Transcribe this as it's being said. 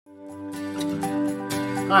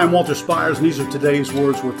Hi, I'm Walter Spires, and these are today's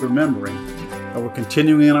words worth remembering. We're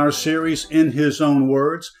continuing in our series, In His Own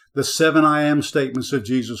Words, the 7 I Am statements of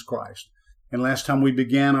Jesus Christ. And last time we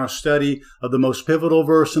began our study of the most pivotal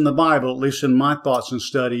verse in the Bible, at least in my thoughts and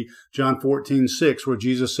study, John 14:6, where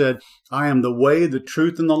Jesus said, I am the way, the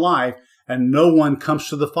truth, and the life, and no one comes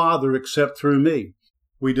to the Father except through me.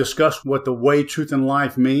 We discussed what the way, truth, and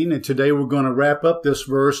life mean, and today we're going to wrap up this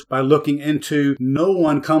verse by looking into no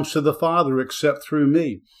one comes to the Father except through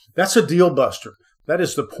me. That's a deal buster. That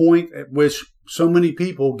is the point at which so many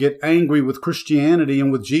people get angry with Christianity and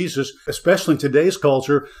with Jesus, especially in today's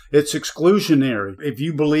culture. It's exclusionary. If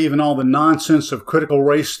you believe in all the nonsense of critical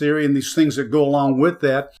race theory and these things that go along with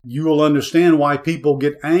that, you will understand why people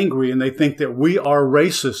get angry and they think that we are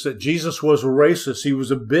racist, that Jesus was a racist, he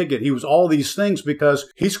was a bigot, he was all these things because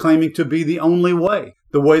he's claiming to be the only way.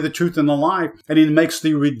 The way, the truth, and the life. And he makes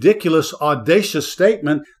the ridiculous, audacious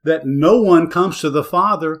statement that no one comes to the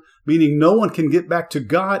Father, meaning no one can get back to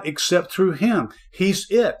God except through him. He's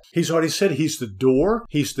it. He's already said he's the door,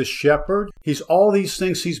 he's the shepherd, he's all these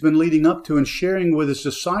things he's been leading up to and sharing with his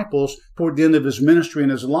disciples toward the end of his ministry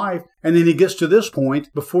and his life. And then he gets to this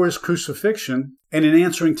point before his crucifixion, and in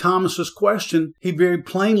answering Thomas's question, he very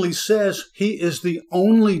plainly says he is the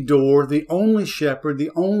only door, the only shepherd,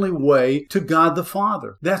 the only way to God the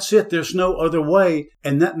Father. That's it. There's no other way.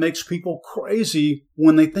 And that makes people crazy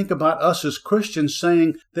when they think about us as Christians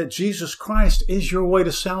saying that Jesus Christ is your way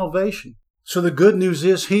to salvation. So the good news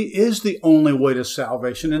is he is the only way to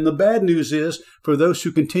salvation. And the bad news is for those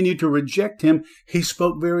who continue to reject him, he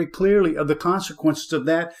spoke very clearly of the consequences of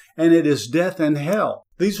that, and it is death and hell.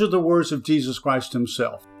 These are the words of Jesus Christ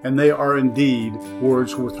himself, and they are indeed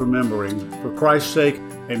words worth remembering. For Christ's sake,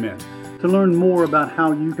 amen. To learn more about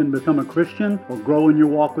how you can become a Christian or grow in your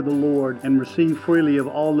walk with the Lord and receive freely of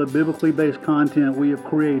all the biblically based content we have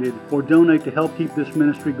created, or donate to help keep this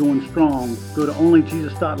ministry going strong, go to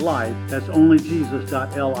onlyjesus.life. That's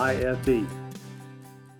onlyjesus.life.